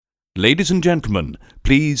Ladies and gentlemen,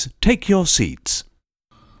 please take your seats.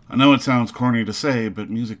 I know it sounds corny to say, but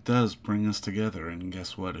music does bring us together, and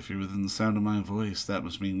guess what? If you're within the sound of my voice, that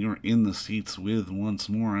must mean you're in the seats with, once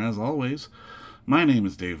more, as always, my name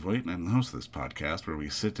is Dave Voigt, and I'm the host of this podcast, where we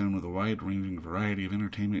sit down with a wide-ranging variety of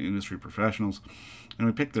entertainment industry professionals, and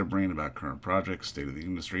we pick their brain about current projects, state of the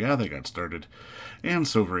industry, how they got started, and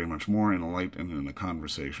so very much more in a light and in a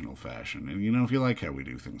conversational fashion. And you know, if you like how we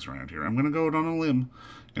do things around here, I'm going to go out on a limb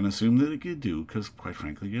and assume that you do, because quite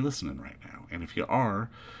frankly, you're listening right now. And if you are,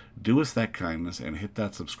 do us that kindness and hit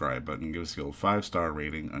that subscribe button and give us the old 5-star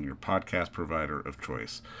rating on your podcast provider of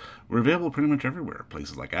choice. We're available pretty much everywhere,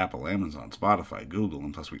 places like Apple, Amazon, Spotify, Google,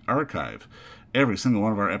 and plus we archive every single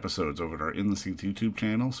one of our episodes over at our In the Seats YouTube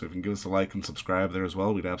channel, so if you can give us a like and subscribe there as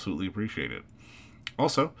well, we'd absolutely appreciate it.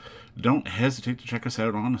 Also, don't hesitate to check us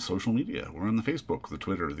out on social media. We're on the Facebook, the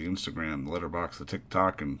Twitter, the Instagram, the Letterboxd, the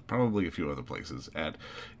TikTok, and probably a few other places at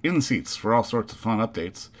In the Seats for all sorts of fun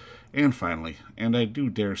updates. And finally, and I do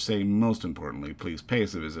dare say most importantly, please pay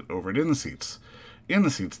us a visit over at In the Seats,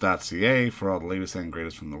 intheseats.ca, for all the latest and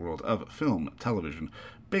greatest from the world of film, television,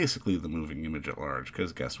 basically the moving image at large,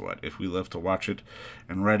 because guess what? If we love to watch it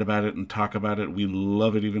and write about it and talk about it, we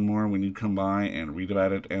love it even more when you come by and read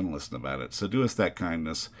about it and listen about it. So do us that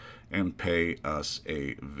kindness and pay us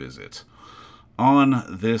a visit. On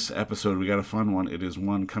this episode, we got a fun one. It is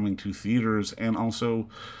one coming to theaters and also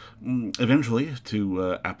eventually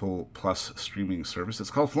to Apple Plus streaming service.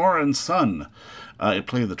 It's called Flora and Son. It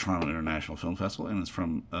played at the Toronto International Film Festival, and it's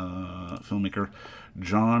from filmmaker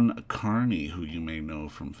John Carney, who you may know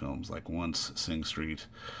from films like Once, Sing Street.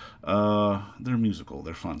 They're musical,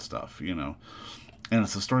 they're fun stuff, you know. And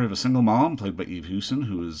it's the story of a single mom, played by Hewson,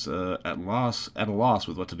 who is at a loss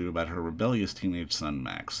with what to do about her rebellious teenage son,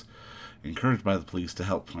 Max. Encouraged by the police to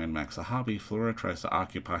help find Max a hobby, Flora tries to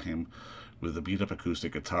occupy him with a beat-up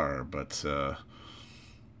acoustic guitar, but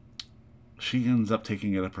she ends up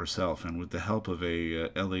taking it up herself, and with the help of a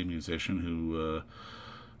LA musician who,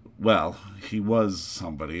 he was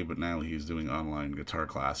somebody, but now he's doing online guitar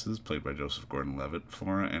classes, played by Joseph Gordon-Levitt,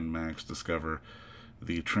 Flora and Max discover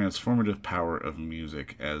the transformative power of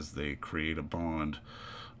music as they create a bond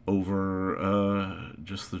over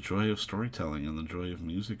just the joy of storytelling and the joy of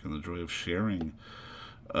music and the joy of sharing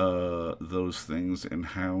those things, and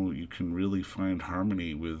how you can really find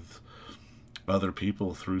harmony with other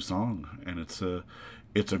people through song. And it's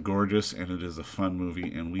a gorgeous and it is a fun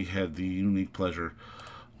movie, and we had the unique pleasure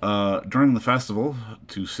during the festival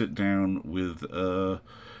to sit down with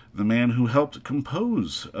the man who helped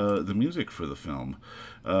compose the music for the film,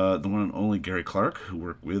 the one and only Gary Clark, who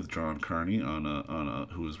worked with John Carney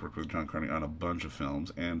who has worked with John Carney on a bunch of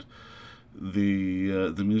films. And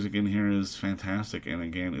the music in here is fantastic, and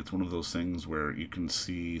again, it's one of those things where you can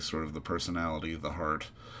see sort of the personality, the heart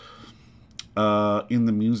in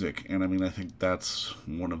the music. And I mean, I think that's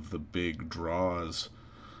one of the big draws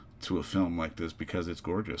to a film like this, because it's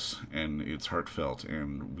gorgeous and it's heartfelt,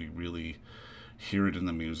 and we really hear it in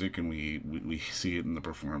the music, and we see it in the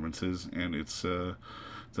performances, and it's a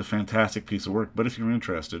fantastic piece of work. But if you're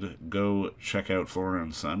interested, go check out Flora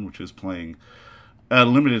and Son, which is playing a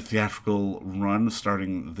limited theatrical run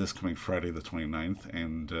starting this coming Friday the 29th,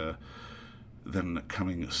 and then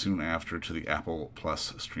coming soon after to the Apple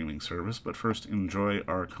Plus streaming service. But first, enjoy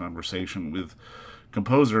our conversation with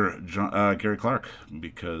composer Gary Clark,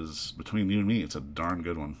 because between you and me, it's a darn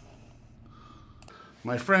good one.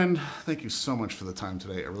 My friend, thank you so much for the time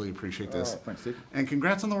today. I really appreciate this. Thanks, Steve. And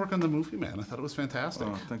congrats on the work on the movie, man. I thought it was fantastic.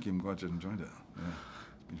 Oh, thank you. I'm glad you enjoyed it. Yeah.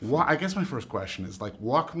 Well, I guess my first question is,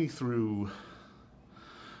 walk me through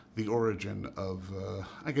the origin of,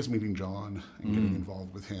 meeting John and getting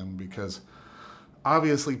involved with him, because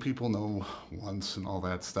obviously people know Once and all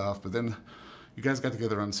that stuff, but then you guys got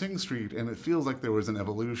together on Sing Street, and it feels like there was an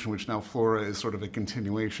evolution, which now Flora is sort of a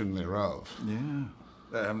continuation thereof. Yeah.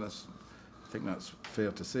 I think that's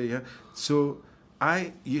fair to say, yeah. So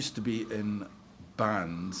I used to be in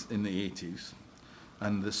bands in the 80s,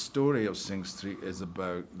 and the story of Sing Street is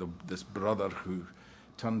about this brother who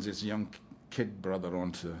turns his young kid brother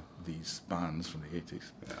onto these bands from the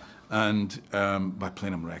 80s, and by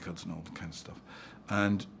playing him records and all that kind of stuff.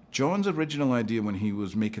 And John's original idea when he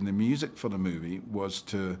was making the music for the movie was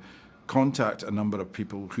to contact a number of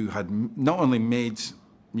people who had not only made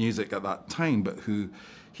music at that time, but who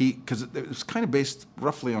because it was kind of based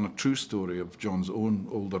roughly on a true story of John's own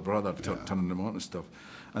older brother turning him on to stuff.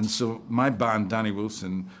 And so my band, Danny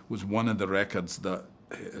Wilson, was one of the records that,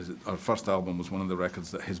 our first album was one of the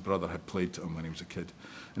records that his brother had played to him when he was a kid.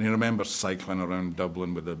 And he remembers cycling around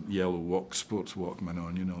Dublin with a yellow sports Walkman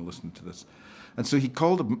on, listening to this. And so he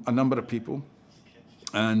called a number of people,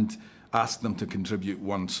 and asked them to contribute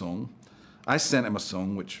one song. I sent him a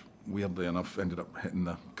song, which weirdly enough ended up hitting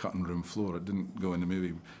the cutting room floor. It didn't go in the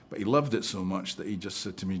movie, but he loved it so much that he just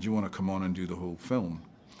said to me, "Do you want to come on and do the whole film?"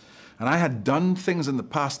 And I had done things in the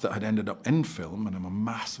past that had ended up in film, and I'm a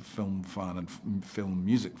massive film fan and film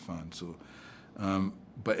music fan. So,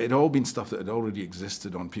 but it had all been stuff that had already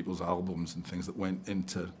existed on people's albums and things that went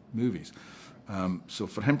into movies. So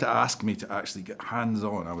for him to ask me to actually get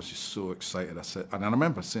hands-on, I was just so excited. I said, and I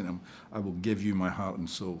remember saying to him, "I will give you my heart and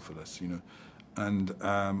soul for this," you know. And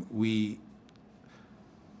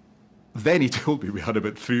then he told me we had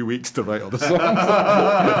about 3 weeks to write all the songs.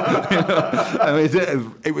 You know? I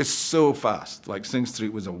mean, it was so fast. Like Sing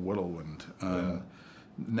Street was a whirlwind.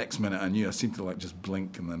 Next minute I knew, I seemed to like just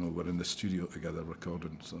blink, and then we were in the studio together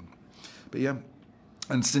recording. So, but yeah,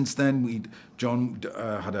 and since then John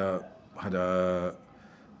had a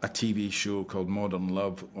TV show called Modern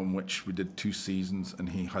Love, on which we did 2 seasons, and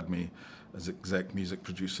he had me as exec music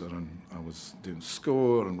producer, and I was doing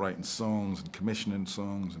score and writing songs and commissioning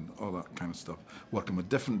songs and all that kind of stuff, working with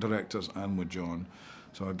different directors and with John.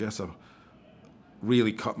 So I guess I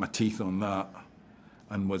really cut my teeth on that,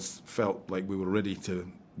 and felt like we were ready to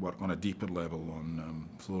work on a deeper level on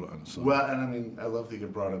Flora and Son. Well, and I mean, I love that you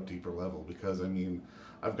brought up deeper level, because I mean,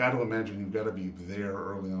 I've got to imagine you've got to be there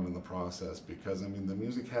early on in the process, because I mean, the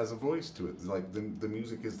music has a voice to it. Like the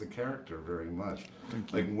music is the character very much.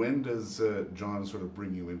 Thank you. Like, when does John sort of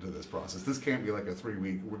bring you into this process? This can't be like a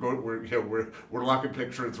 3-week. We're locking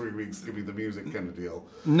picture in 3 weeks. Give me the music kind of deal.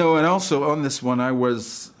 No, and also on this one, I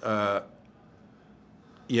was. I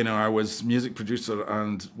was music producer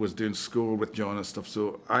and was doing score with John and stuff.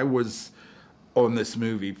 So I was on this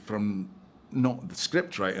movie from not the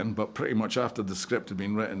script writing, but pretty much after the script had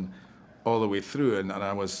been written all the way through. And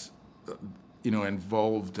I was,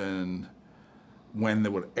 involved in when they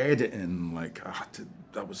were editing,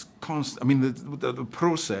 that was constant. I mean, the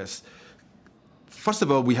process, first of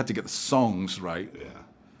all, we had to get the songs right.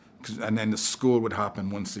 Yeah. And then the score would happen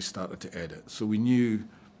once they started to edit. So we knew...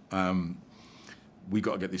 we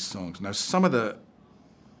got to get these songs. Now, some of the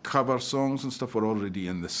cover songs and stuff were already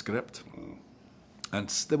in the script. And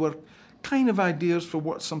there were kind of ideas for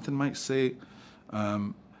what something might say.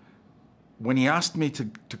 When he asked me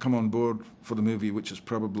to come on board for the movie, which is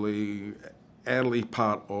probably early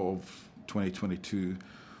part of 2022,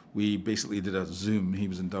 we basically did a Zoom. He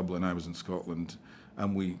was in Dublin, I was in Scotland,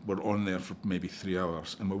 and we were on there for maybe 3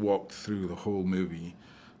 hours, and we walked through the whole movie.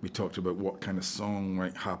 We talked about what kind of song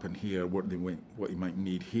might happen here, what you might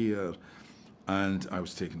need here, and I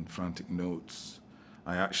was taking frantic notes.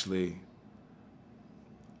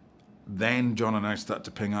 Then John and I started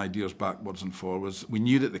to ping ideas backwards and forwards. We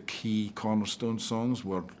knew that the key cornerstone songs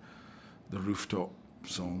were the Rooftop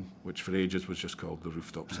song, which for ages was just called the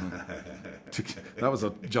Rooftop song. That was a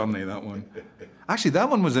journey, that one. Actually, that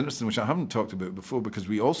one was interesting, which I haven't talked about before, because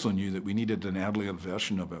we also knew that we needed an earlier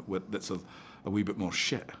version of it that's a wee bit more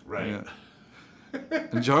shit. Right. Yeah.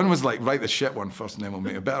 And John was like, write the shit one first and then we'll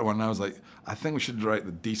make a better one. And I was like, I think we should get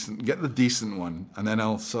the decent one, and then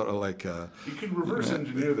I'll sort of like... you can reverse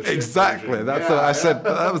engineer the shit exactly, version. That's what I said.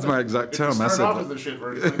 That was my exact term. Start off as the shit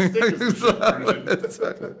version, like stick as the shit version.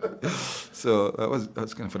 Exactly. So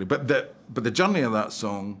that's kind of funny. But the journey of that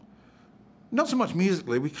song, not so much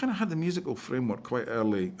musically, we kind of had the musical framework quite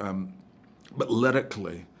early, but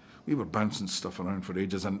lyrically, we were bouncing stuff around for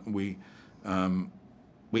ages, and we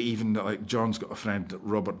even, like, John's got a friend,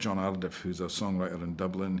 Robert John Ardiff, who's a songwriter in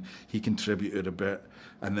Dublin. He contributed a bit,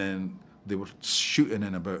 and then they were shooting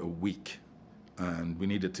in about a week, and we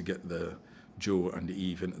needed to get Joe and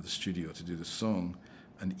Eve into the studio to do the song,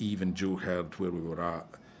 and Eve and Joe heard where we were at,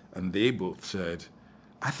 and they both said,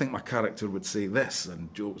 I think my character would say this,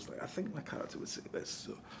 and Joe was like, I think my character would say this.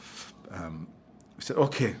 So we said,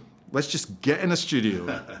 okay, let's just get in a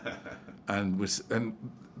studio, and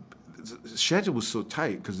the schedule was so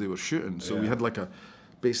tight because they were shooting, so we had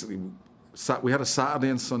we had a Saturday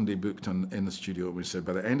and Sunday booked in the studio. We said,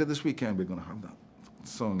 by the end of this weekend, we're going to have that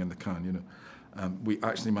song in the can, We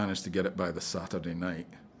actually managed to get it by the Saturday night,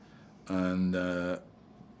 and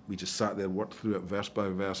we just sat there, worked through it verse by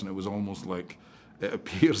verse, and it was almost like it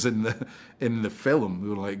appears in the film. We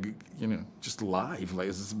were like, just live.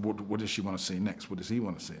 Like, what does she want to say next? What does he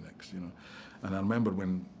want to say next? And I remember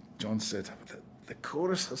when John said, the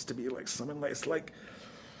chorus has to be like something like, it's like,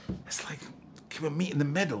 can we meet in the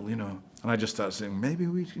middle, And I just started saying, maybe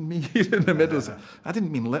we can meet in the middle. I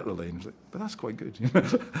didn't mean literally. And he was like, but that's quite good.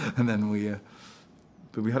 And then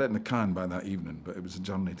but we had it in the can by that evening, but it was a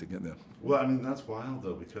journey to get there. Well, I mean, that's wild,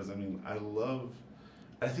 though, because, I mean,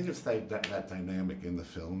 I think it's that dynamic in the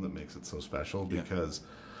film that makes it so special, because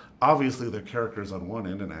obviously they're characters on one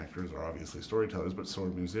end, and actors are obviously storytellers, but so are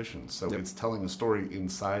musicians. So it's telling a story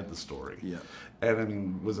inside the story. Yeah. And I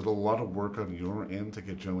mean, was it a lot of work on your end to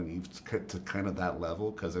get Joe and Eve to kind of that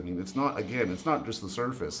level? Because I mean, it's not just the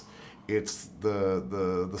surface. It's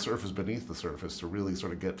the surface beneath the surface to really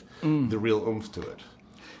sort of get the real oomph to it.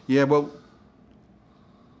 Yeah, well,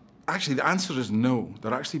 actually the answer is no.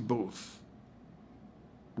 They're actually both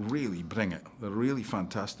really bring it. They're really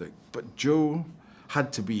fantastic. But Joe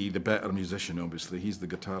had to be the better musician, obviously. He's the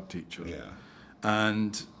guitar teacher. Yeah.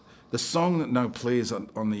 And the song that now plays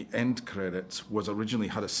on the end credits was originally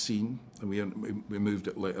had a scene, and we moved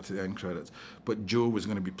it later to the end credits. But Joe was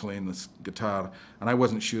going to be playing this guitar, and I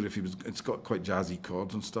wasn't sure if he was. It's got quite jazzy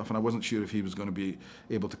chords and stuff, and I wasn't sure if he was going to be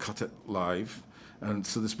able to cut it live. And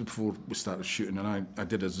so this was before we started shooting, and I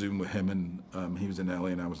did a Zoom with him, and he was in LA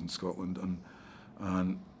and I was in Scotland,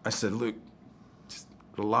 and I said, look, just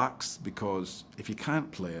relax, because if you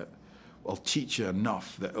can't play it, I'll teach you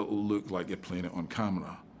enough that it'll look like you're playing it on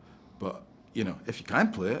camera. But, you know, if you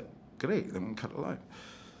can play it, great, then we can cut it live.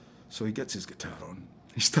 So he gets his guitar on.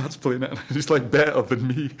 He starts playing it, and he's like better than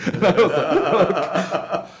me. And I was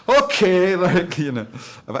like, okay, like, you know.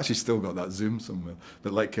 I've actually still got that Zoom somewhere.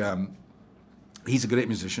 But, like, he's a great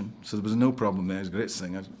musician, so there was no problem there. He's a great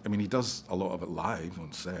singer. I mean, he does a lot of it live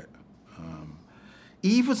on set.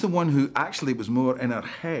 Eve was the one who actually was more in her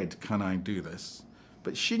head, can I do this?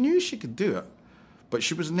 But she knew she could do it. But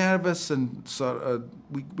she was nervous, and sort of,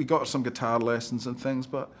 we got her some guitar lessons and things,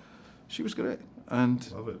 but she was great.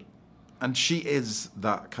 And love it. And she is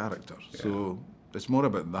that character. Yeah. So it's more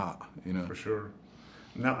about that, you know. For sure.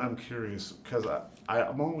 Now I'm curious, because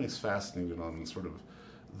I'm always fascinated on sort of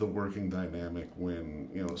the working dynamic when,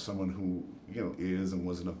 you know, someone who, you know, is and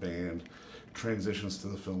was in a band transitions to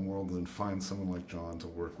the film world and then finds someone like John to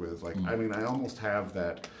work with. Like, I mean, I almost have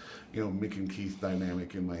that, you know, Mick and Keith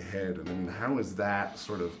dynamic in my head. And I mean, how is that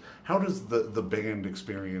sort of, how does the band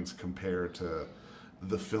experience compare to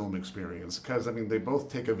the film experience? Because, I mean, they both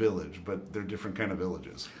take a village, but they're different kind of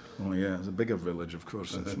villages. Oh, yeah, it's a bigger village, of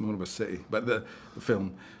course. It's more of a city. But the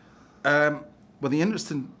film. Well, the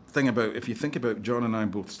interesting thing about, if you think about John and I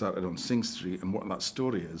both started on Sing Street and what that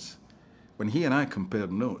story is, when he and I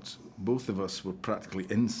compared notes, both of us were practically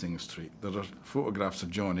in Sing Street. There are photographs of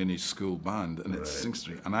John in his school band, and it's Sing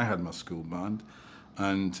Street. And I had my school band.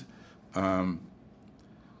 And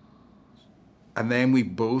then we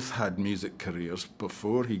both had music careers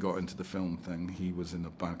before he got into the film thing. He was in a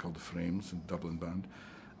band called The Frames, a Dublin band.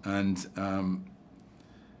 And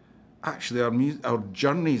actually, our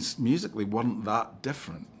journeys musically weren't that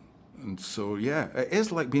different. And so, yeah, it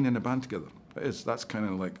is like being in a band together. It is. That's kind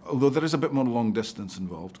of like, although there is a bit more long distance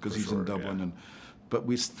involved because he's in Dublin. Yeah. But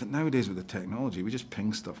nowadays with the technology, we just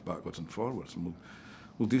ping stuff backwards and forwards, and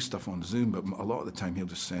we'll do stuff on Zoom. But a lot of the time, he'll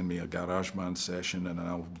just send me a GarageBand session, and then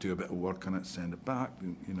I'll do a bit of work on it, send it back,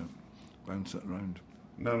 you know, bounce it around.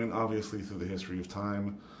 Now, I mean, obviously, through the history of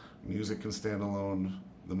time, music can stand alone,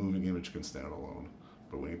 the moving image can stand alone.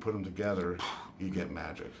 But when you put them together, you get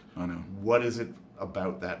magic. I know. What is it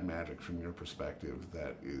about that magic from your perspective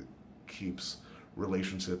that it keeps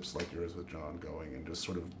relationships like yours with John going and just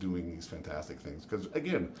sort of doing these fantastic things? Because,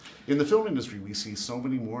 again, in the film industry, we see so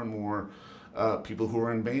many more and more people who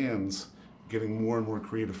are in bands getting more and more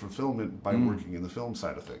creative fulfillment by working in the film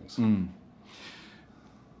side of things.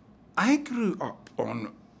 I grew up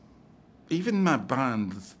on, even my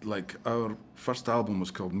band, like our first album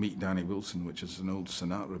was called Meet Danny Wilson, which is an old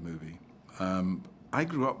Sinatra movie. I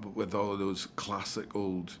grew up with all of those classic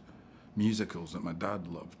old musicals that my dad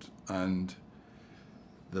loved, and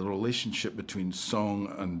the relationship between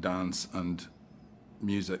song and dance and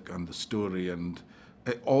music and the story, and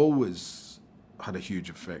it always had a huge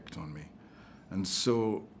effect on me. And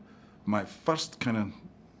so my first kind of,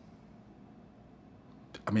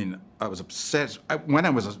 I mean, I was obsessed when I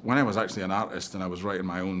was actually an artist and I was writing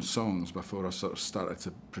my own songs before I sort of started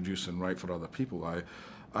to produce and write for other people.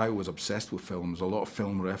 I was obsessed with films, a lot of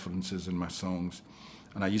film references in my songs.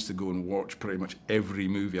 And I used to go and watch pretty much every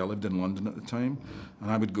movie. I lived in London at the time,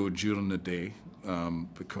 and I would go during the day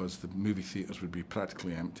because the movie theatres would be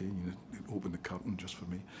practically empty. You know, they'd open the curtain just for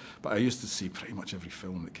me. But I used to see pretty much every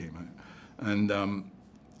film that came out. And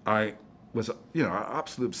I was, you know,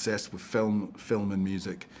 absolutely obsessed with film and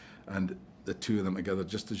music, and the two of them together,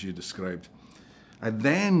 just as you described. I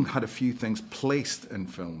then had a few things placed in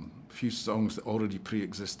film, a few songs that already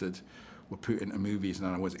pre-existed were put into movies, and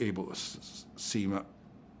I was able to see my,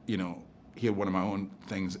 you know, hear one of my own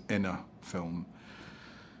things in a film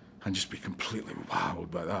and just be completely wowed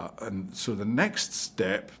by that. And so the next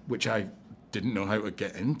step, which I didn't know how to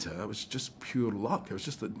get into, it was just pure luck. It was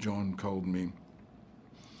just that John called me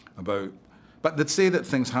about. But they'd say that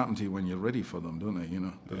things happen to you when you're ready for them, don't they? You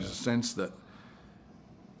know, there's a sense that.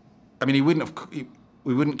 I mean,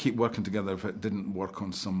 we wouldn't keep working together if it didn't work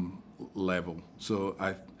on some level. So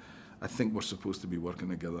I think we're supposed to be working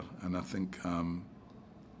together, and I think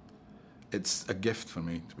it's a gift for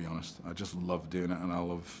me, to be honest. I just love doing it, and I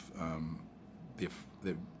love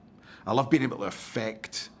I love being able to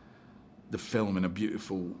affect the film in a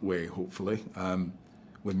beautiful way, hopefully,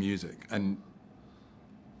 with music. And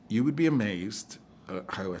you would be amazed at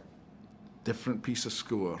how a different piece of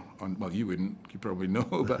score, well, you wouldn't, you probably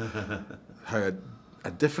know, but how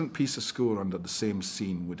a different piece of score under the same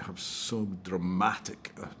scene would have so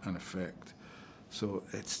dramatic an effect. So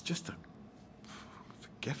it's just a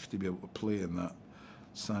gift to be able to play in that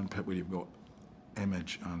sandpit where you've got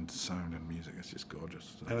image and sound and music. It's just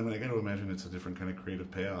gorgeous. So. And I mean, I got to imagine it's a different kind of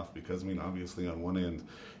creative payoff, because I mean, obviously on one end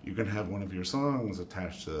you can have one of your songs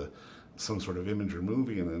attached to some sort of image or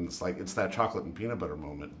movie, and then it's like it's that chocolate and peanut butter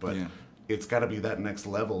moment, but it's got to be that next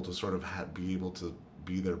level to sort of be able to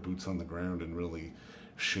be their boots on the ground and really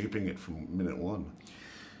shaping it from minute one.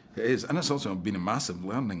 It is, and it's also been a massive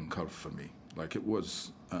learning curve for me. Like it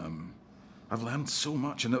was, I've learned so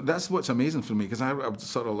much, and that's what's amazing for me, because I've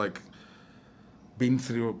sort of like been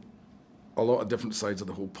through a lot of different sides of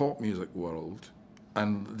the whole pop music world,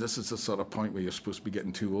 and this is the sort of point where you're supposed to be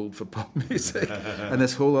getting too old for pop music, and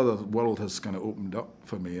this whole other world has kind of opened up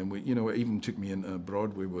for me, and it even took me into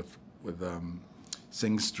Broadway with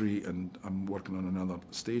Sing Street, and I'm working on another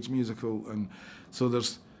stage musical, and so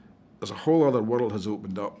there's a whole other world has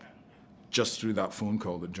opened up just through that phone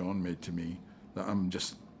call that John made to me, that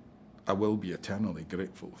I will be eternally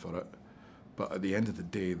grateful for it. But at the end of the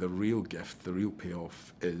day, the real gift, the real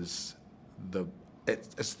payoff is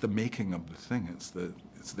it's the making of the thing. It's the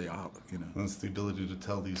art, you know. And it's the ability to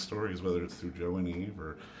tell these stories, whether it's through Joe and Eve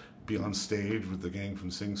or be on stage with the gang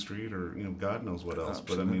from Sing Street, or God knows what else.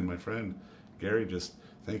 Absolutely. But I mean, my friend Gary, just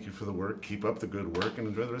thank you for the work. Keep up the good work, and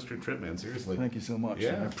enjoy the rest of your trip, man. Seriously. Thank you so much.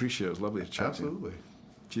 Yeah. I appreciate it. It was lovely to chat Absolutely. to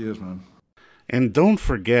you. Cheers, man. And don't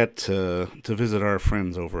forget to visit our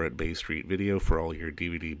friends over at Bay Street Video for all your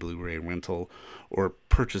DVD, Blu-ray rental, or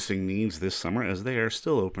purchasing needs this summer, as they are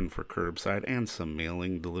still open for curbside and some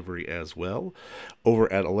mailing delivery as well. Over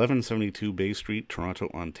at 1172 Bay Street, Toronto,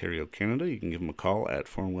 Ontario, Canada, you can give them a call at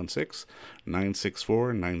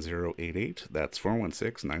 416-964-9088. That's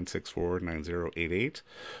 416-964-9088.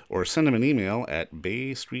 Or send them an email at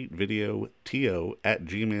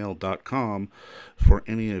baystreetvideoto@gmail.com for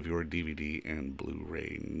any of your DVD and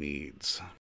Blu-ray needs.